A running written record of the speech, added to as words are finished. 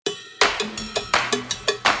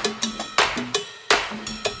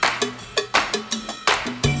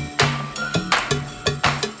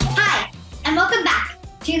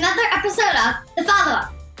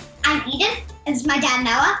This is my dad,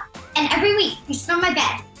 Noah, and every week we sit on my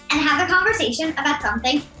bed and have a conversation about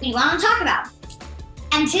something we want to talk about.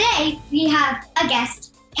 And today we have a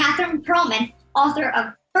guest, Catherine Perlman, author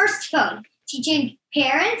of First Phone, teaching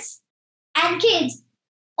parents and kids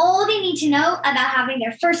all they need to know about having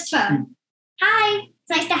their first phone. Hi, it's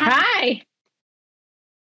nice to have you. Hi.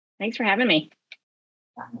 Thanks for having me.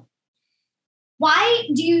 Why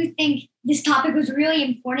do you think this topic was really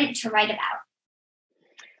important to write about?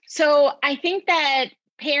 So I think that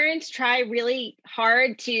parents try really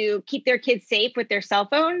hard to keep their kids safe with their cell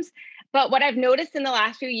phones. But what I've noticed in the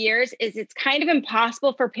last few years is it's kind of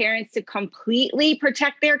impossible for parents to completely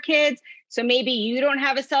protect their kids. So maybe you don't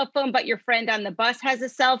have a cell phone, but your friend on the bus has a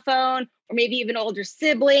cell phone, or maybe even an older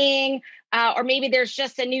sibling, or maybe there's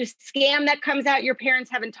just a new scam that comes out your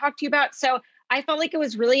parents haven't talked to you about. So I felt like it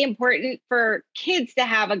was really important for kids to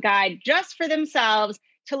have a guide just for themselves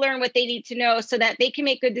to learn what they need to know so that they can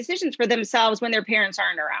make good decisions for themselves when their parents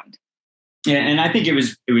aren't around. Yeah, and I think it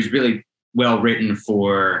was really well written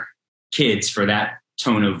for kids, for that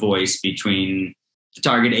tone of voice between the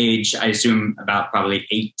target age, I assume about probably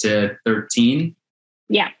 8 to 13.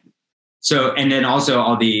 Yeah. So, and then also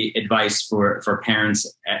all the advice for parents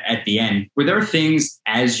at the end. Were there things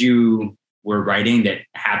as you were writing that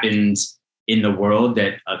happened in the world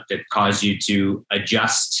that caused you to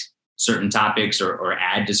adjust certain topics or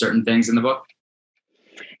add to certain things in the book?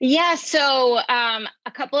 Yeah. So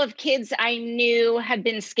a couple of kids I knew had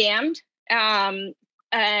been scammed.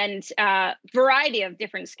 And a variety of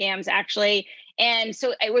different scams, actually. And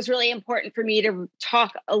so it was really important for me to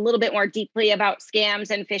talk a little bit more deeply about scams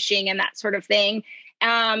and phishing and that sort of thing.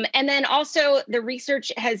 And then also the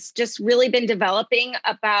research has just really been developing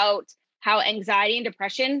about how anxiety and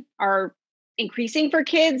depression are increasing for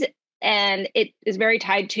kids. And it is very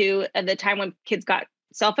tied to the time when kids got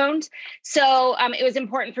cell phones. So it was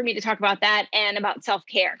important for me to talk about that and about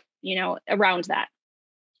self-care, around that.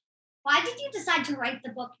 Why did you decide to write the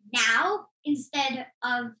book now instead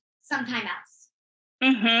of sometime else?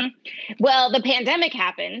 Mm-hmm. Well, the pandemic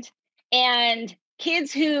happened, and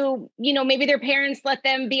kids who, maybe their parents let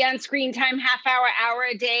them be on screen time, hour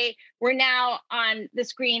a day, were now on the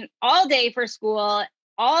screen all day for school,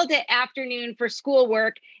 all day afternoon for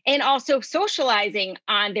schoolwork, and also socializing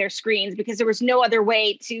on their screens because there was no other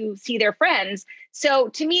way to see their friends. So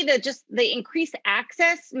to me, the increased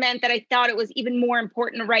access meant that I thought it was even more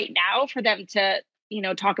important right now for them to,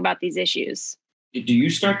 talk about these issues. Do you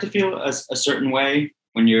start to feel a certain way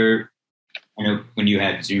when when you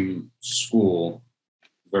had Zoom school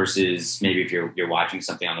versus maybe if you're watching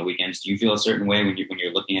something on the weekends? Do you feel a certain way when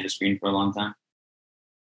you're looking at a screen for a long time?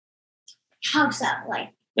 How so?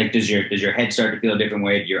 Like does your head start to feel a different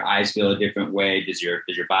way? Do your eyes feel a different way? Does your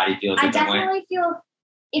body feel a different way? I definitely feel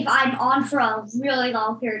if I'm on for a really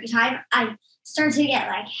long period of time, I start to get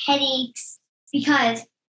headaches because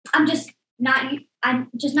I'm just not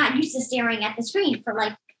used to staring at the screen for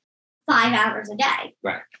 5 hours a day.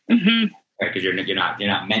 Right. Mm-hmm. Right, because you're not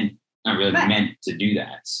really meant to do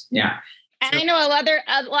that. Yeah. And I know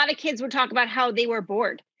a lot of kids would talk about how they were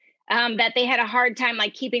bored. That they had a hard time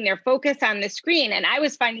keeping their focus on the screen. And I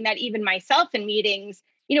was finding that even myself in meetings,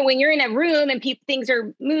 when you're in a room and things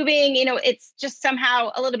are moving, it's just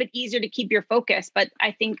somehow a little bit easier to keep your focus. But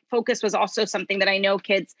I think focus was also something that I know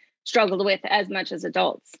kids struggled with as much as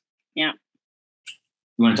adults. Yeah.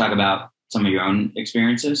 You want to talk about some of your own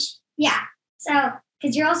experiences? Yeah. So,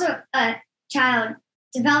 because you're also a child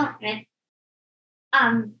development,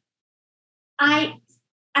 at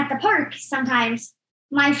the park sometimes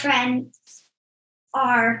my friends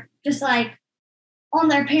are just on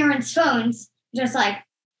their parents' phones, just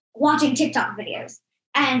watching TikTok videos.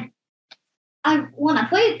 And I want to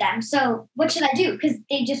play with them. So what should I do? Because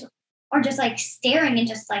they just are just staring and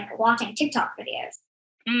just watching TikTok videos.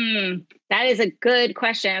 That is a good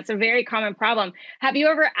question. It's a very common problem. Have you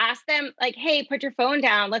ever asked them hey, put your phone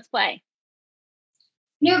down, let's play?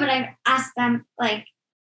 No, but I've asked them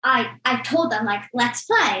I've told them let's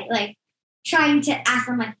play, trying to ask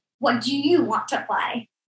them what do you want to play?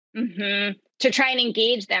 Mm-hmm. To try and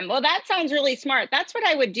engage them. Well, that sounds really smart. That's what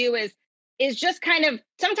I would do is just kind of,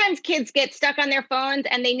 sometimes kids get stuck on their phones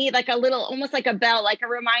and they need a little, almost like a bell, like a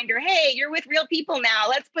reminder. Hey, you're with real people now.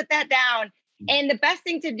 Let's put that down. And the best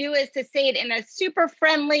thing to do is to say it in a super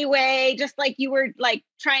friendly way, just like you were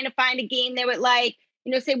trying to find a game they would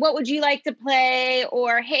say, what would you like to play?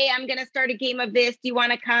 Or, hey, I'm going to start a game of this. Do you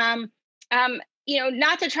want to come?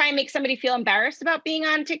 Not to try and make somebody feel embarrassed about being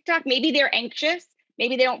on TikTok. Maybe they're anxious.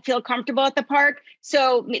 Maybe they don't feel comfortable at the park.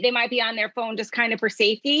 So they might be on their phone just kind of for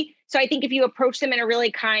safety. So I think if you approach them in a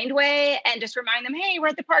really kind way and just remind them, hey, we're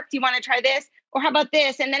at the park. Do you want to try this? Or how about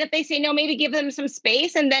this? And then if they say no, maybe give them some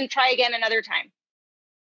space and then try again another time.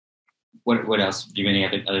 What else? Do you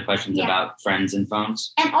have any other questions about friends and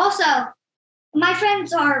phones? And also, my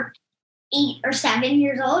friends are 8 or 7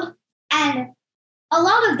 years old, and a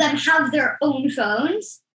lot of them have their own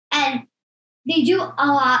phones, and they do a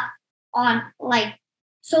lot on like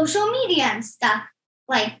social media and stuff.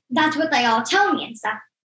 Like that's what they all tell me and stuff.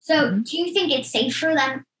 So do you think it's safe for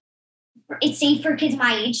them? It's safe for kids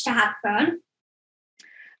my age to have a phone?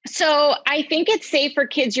 So I think it's safe for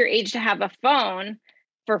kids your age to have a phone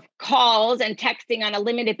for calls and texting on a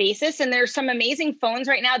limited basis. And there's some amazing phones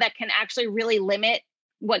right now that can actually really limit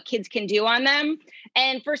what kids can do on them.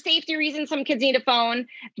 And for safety reasons, some kids need a phone,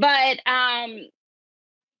 but I don't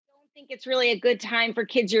think it's really a good time for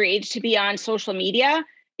kids your age to be on social media,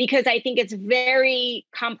 because I think it's very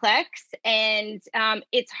complex and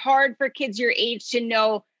it's hard for kids your age to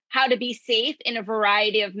know how to be safe in a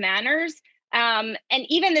variety of manners. And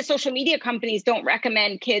even the social media companies don't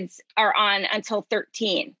recommend kids are on until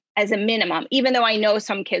 13 as a minimum, even though I know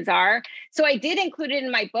some kids are. So I did include it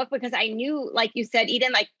in my book because I knew, like you said,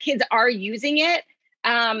 Eden, like kids are using it,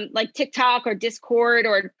 like TikTok or Discord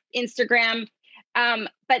or Instagram,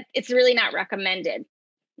 but it's really not recommended.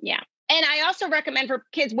 Yeah. And I also recommend for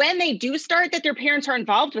kids when they do start that their parents are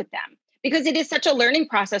involved with them, because it is such a learning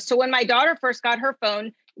process. So when my daughter first got her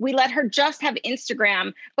phone, we let her just have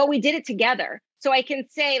Instagram, but we did it together. So I can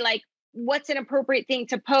say, like, what's an appropriate thing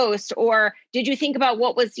to post? Or did you think about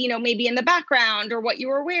what was, maybe in the background, or what you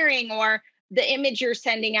were wearing, or the image you're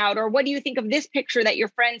sending out? Or what do you think of this picture that your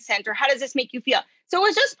friend sent? Or how does this make you feel? So it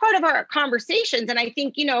was just part of our conversations. And I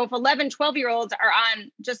think, if 11, 12-year-olds are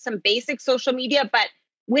on just some basic social media, but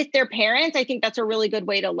with their parents, I think that's a really good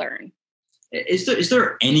way to learn. Is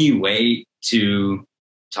there any way to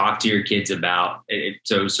talk to your kids about it,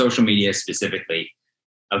 so social media specifically,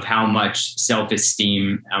 of how much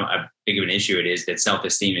self-esteem, how big of an issue it is that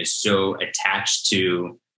self-esteem is so attached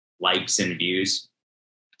to likes and views?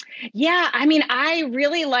 Yeah, I mean, I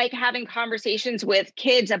really like having conversations with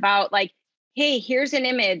kids about like, hey, here's an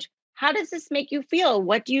image. How does this make you feel?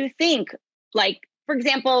 What do you think? Like, for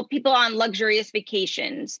example, people on luxurious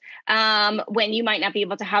vacations, when you might not be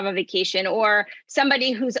able to have a vacation, or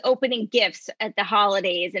somebody who's opening gifts at the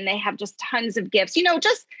holidays and they have just tons of gifts,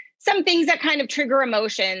 just some things that kind of trigger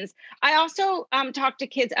emotions. I also talk to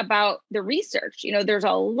kids about the research. There's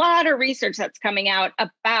a lot of research that's coming out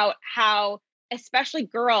about how especially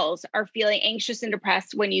girls are feeling anxious and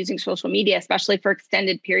depressed when using social media, especially for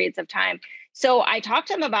extended periods of time. So I talked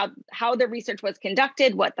to them about how the research was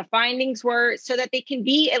conducted, what the findings were, so that they can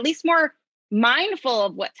be at least more mindful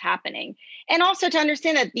of what's happening. And also to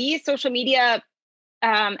understand that these social media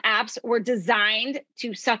apps were designed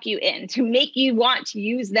to suck you in, to make you want to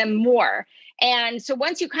use them more. And so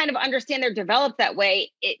once you kind of understand they're developed that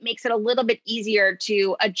way, it makes it a little bit easier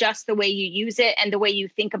to adjust the way you use it and the way you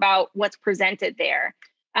think about what's presented there.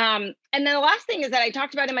 And then the last thing is that I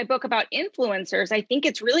talked about in my book about influencers. I think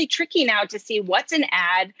it's really tricky now to see what's an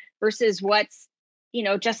ad versus what's,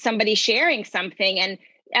 just somebody sharing something. And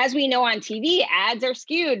as we know on TV, ads are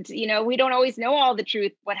skewed. We don't always know all the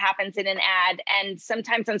truth, what happens in an ad. And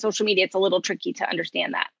sometimes on social media, it's a little tricky to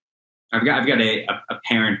understand that. I've got a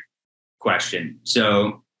parent question.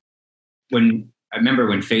 So I remember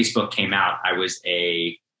when Facebook came out, I was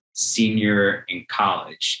a senior in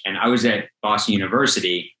college and I was at Boston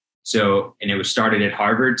University. So, and it was started at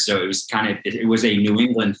Harvard. So it was it was a New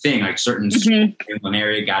England thing, like certain New England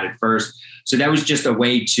area got it first. So that was just a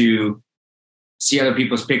way to see other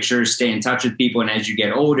people's pictures, stay in touch with people. And as you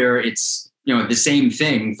get older, it's, the same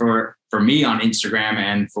thing for me on Instagram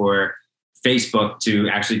and for Facebook to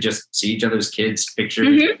actually just see each other's kids'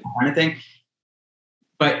 pictures, kind of thing.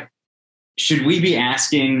 But should we be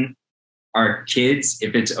asking our kids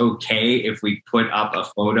if it's okay if we put up a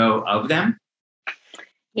photo of them?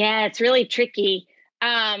 Yeah, it's really tricky.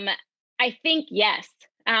 I think yes,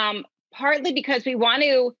 partly because we want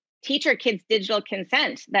to teach our kids digital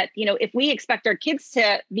consent, that, if we expect our kids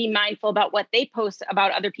to be mindful about what they post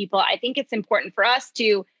about other people, I think it's important for us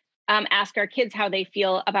to ask our kids how they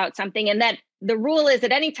feel about something. And that the rule is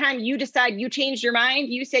that anytime you decide you changed your mind,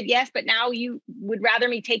 you said yes, but now you would rather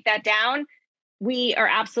me take that down, we are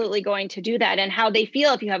absolutely going to do that. And how they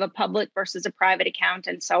feel if you have a public versus a private account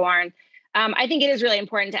and so on. I think it is really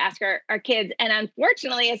important to ask our kids. And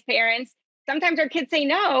unfortunately, as parents, sometimes our kids say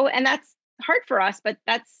no, and that's hard for us, but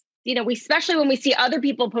that's, we, especially when we see other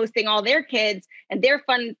people posting all their kids and their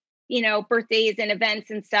fun, birthdays and events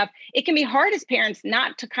and stuff, it can be hard as parents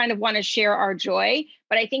not to kind of want to share our joy.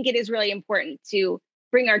 But I think it is really important to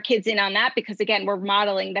bring our kids in on that, because again, we're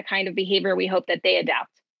modeling the kind of behavior we hope that they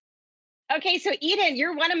adopt. Okay, so Eden,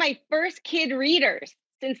 you're one of my first kid readers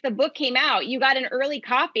since the book came out. You got an early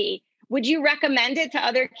copy. Would you recommend it to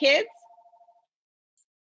other kids?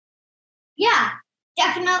 Yeah,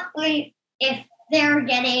 definitely. If they're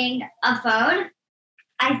getting a phone,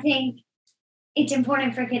 I think it's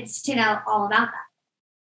important for kids to know all about that.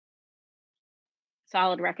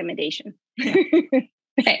 Solid recommendation.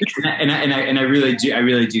 Thanks. And I really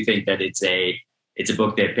do think that it's a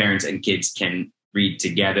book that parents and kids can read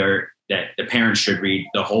together, that the parents should read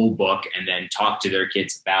the whole book and then talk to their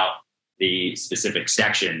kids about the specific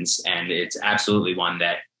sections. And it's absolutely one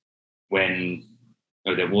that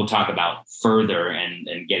that we'll talk about further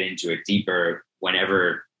and get into it deeper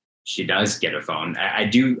whenever she does get a phone.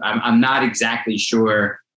 I'm not exactly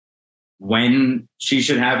sure when she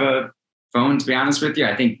should have a phone, to be honest with you.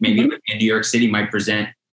 I think maybe living in New York City might present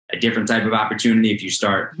a different type of opportunity if you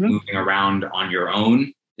start moving around on your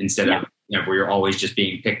own instead of where you're always just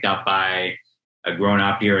being picked up by a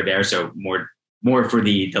grown-up here or there. So more for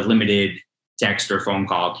the limited text or phone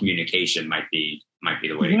call communication might be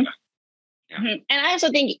the way to go. Yeah. And I also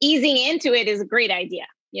think easing into it is a great idea.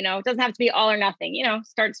 It doesn't have to be all or nothing.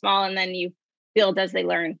 Start small and then you build as they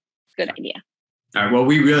learn. Good idea. All right. Well,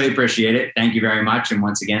 we really appreciate it. Thank you very much. And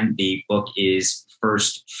once again, the book is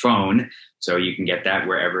First Phone. So you can get that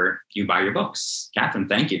wherever you buy your books. Catherine,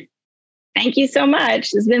 thank you. Thank you so much.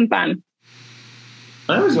 It's been fun.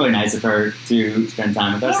 Well, that was really nice of her to spend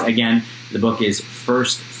time with us. Yeah. Again, the book is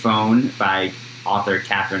First Phone by author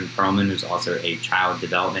Catherine Perlman, who's also a child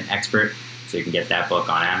development expert. So you can get that book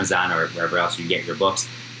on Amazon or wherever else you get your books.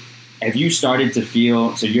 Have you started to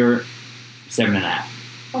feel, so you're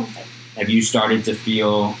 7.5. Okay. Have you started to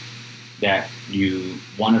feel that you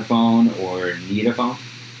want a phone or need a phone?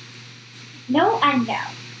 No and no.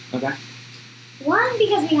 Okay. One,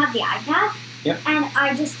 because we have the iPad. Yep. And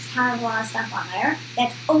I just have a lot of stuff on there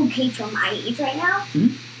that's okay for my age right now.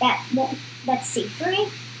 Mm-hmm. That's safe for me.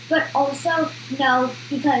 But also, no,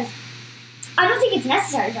 because I don't think it's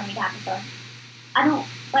necessary for me to have a phone.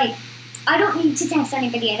 I don't need to text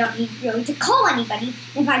anybody. I don't need really to call anybody.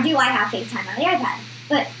 If I do, I have FaceTime on the iPad.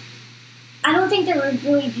 But I don't think there would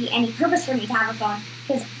really be any purpose for me to have a phone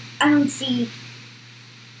because I don't see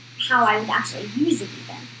how I would actually use it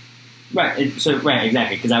even. Right. Right.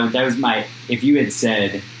 Exactly. Because that was if you had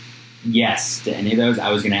said yes to any of those,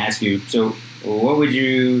 I was going to ask you. So, what would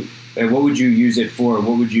you use it for?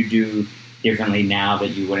 What would you do differently now that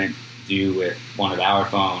you wouldn't do with one of our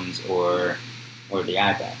phones or the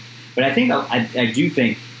iPad? But I think I do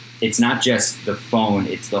think it's not just the phone;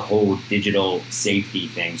 it's the whole digital safety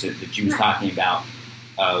thing that you was talking about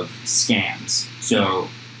of scams. So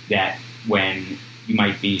that when you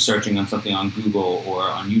might be searching on something on Google or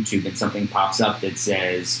on YouTube and something pops up that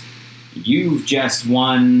says, "You've just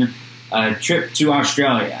won a trip to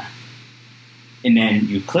Australia." And then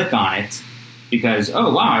you click on it because,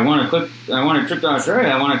 oh, wow, I want a trip to Australia.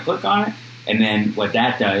 I want to click on it. And then what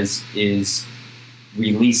that does is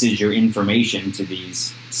releases your information to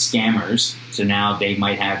these scammers. So now they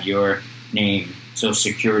might have your name, social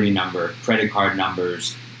security number, credit card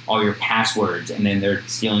numbers, all your passwords, and then they're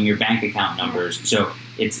stealing your bank account numbers. So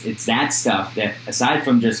it's that stuff that, aside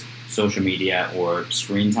from just social media or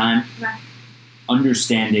screen time,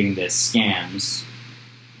 understanding the scams,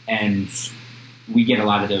 and we get a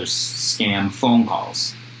lot of those scam phone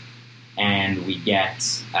calls, and we get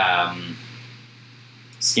scam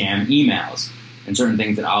emails, and certain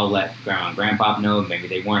things that I'll let Grandma and Grandpa know, maybe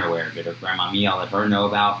they weren't aware of it, or Grandma and me, I'll let her know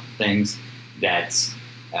about things that,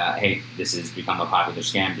 hey, this has become a popular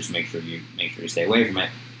scam, just make sure you stay away from it.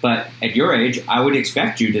 But at your age, I would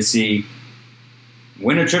expect you to see,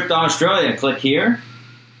 win a trip to Australia, click here.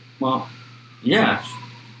 Well, yeah,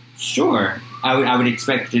 sure. I would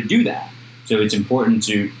expect you to do that. So it's important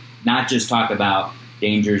to not just talk about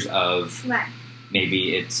dangers of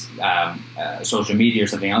maybe it's social media or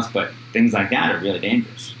something else, but things like that are really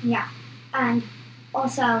dangerous. Yeah. And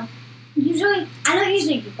also, I don't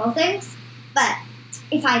usually Google things, but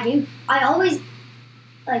if I do, I always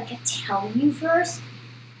tell you first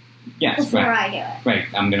before I do it. Right.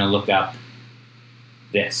 I'm going to look up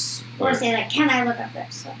this. Or say, can I look up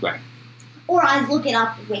this? Right. Or I look it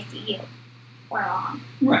up with you. Or on.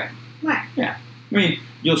 Right. Right. Yeah. I mean,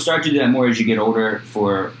 you'll start to do that more as you get older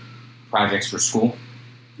for projects for school.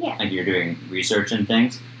 Yeah. Like you're doing research and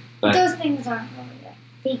things. But those things aren't really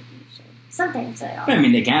fake usually. Some things they are. I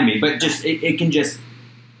mean, they can be, but just it can just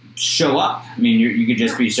show up. I mean, you could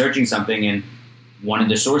just be searching something and one of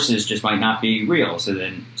the sources just might not be real. So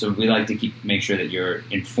we like to make sure that you're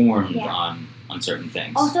informed on certain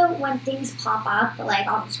things. Also, when things pop up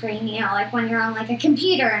on the screen, when you're on a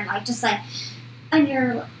computer and and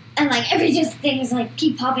you're and like every just things like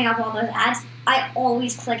keep popping up all those ads, I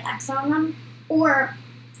always click X on them. Or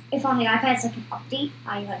if on the iPad it's like an update,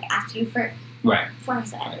 I like ask you for Right. for a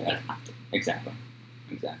second, like update. Exactly.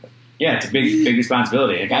 Yeah, it's a big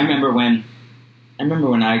responsibility. Like, I remember when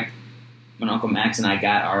Uncle Max and I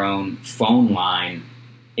got our own phone line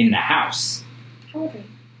in the house. How old are you?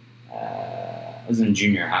 I was in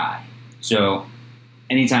junior high. So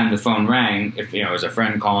anytime the phone rang, if it was a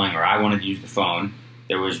friend calling or I wanted to use the phone,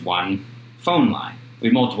 there was one phone line. We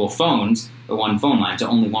had multiple phones, but one phone line, so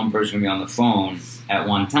only one person could be on the phone at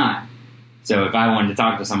one time. So if I wanted to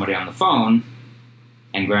talk to somebody on the phone,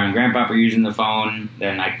 and Grandma and Grandpa were using the phone,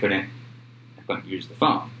 then I couldn't use the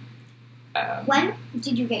phone. When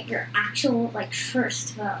did you get your actual like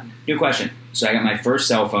first phone? Good question. So I got my first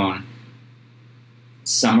cell phone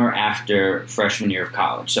summer after freshman year of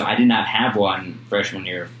college. So I did not have one freshman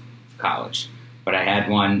year of college, but I had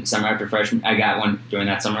one summer after freshman. I got one during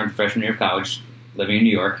that summer after freshman year of college, living in New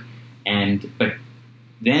York, but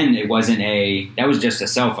then it wasn't that was just a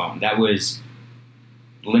cell phone. That was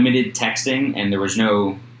limited texting, and there was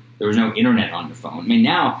no internet on the phone. I mean,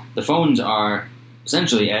 now the phones are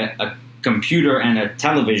essentially a computer and a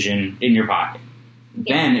television in your pocket.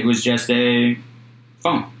 Yeah. Then it was just a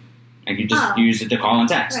phone. I could just use it to call and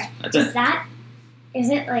text. Right. That's it.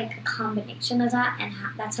 Is it like a combination of that, and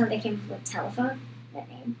that's how they came up with telephone? That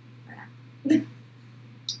name, or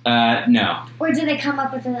not? No. Or did they come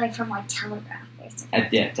up with it like from like telegraph, basically?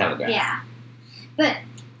 Yeah, telegraph. Yeah, but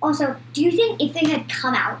also, do you think if they had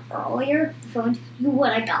come out earlier, the phones, you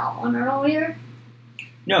would have got one earlier?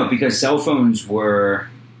 No, because cell phones were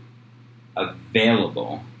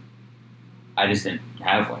available. I just didn't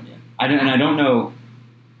have one yet. I don't know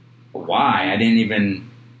why.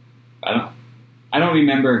 I don't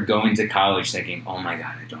remember going to college thinking, "Oh my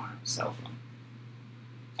God, I don't have a cell phone."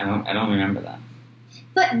 I don't remember that.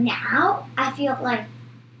 But now I feel like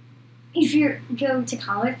if you go to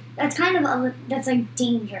college, that's kind of that's like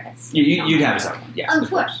dangerous. You'd have a cell phone, yes, of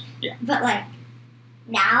course. Yeah. But like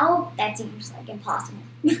now, that seems like impossible.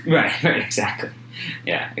 Right, exactly.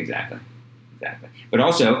 Yeah, exactly. But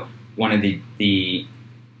also, one of the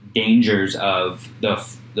dangers of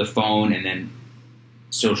the phone and then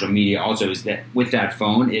social media also is that with that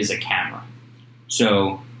phone is a camera.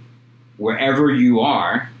 So wherever you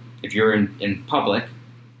are, if you're in public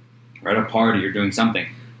or at a party or doing something,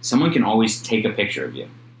 someone can always take a picture of you.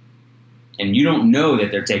 And you don't know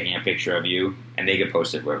that they're taking a picture of you, and they get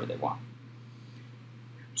posted wherever they want.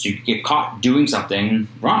 So you get caught doing something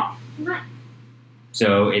wrong. Right.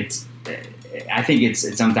 So I think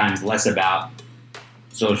it's sometimes less about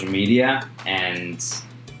social media and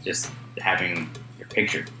just having your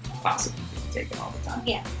picture possibly taken all the time.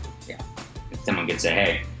 Yeah. If someone could say,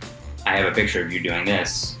 "Hey, I have a picture of you doing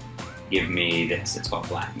this. Give me this." It's called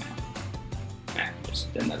blackmail.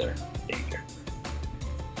 Just another danger.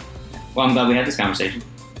 Well, I'm glad we had this conversation.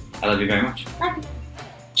 I love you very much. Love you.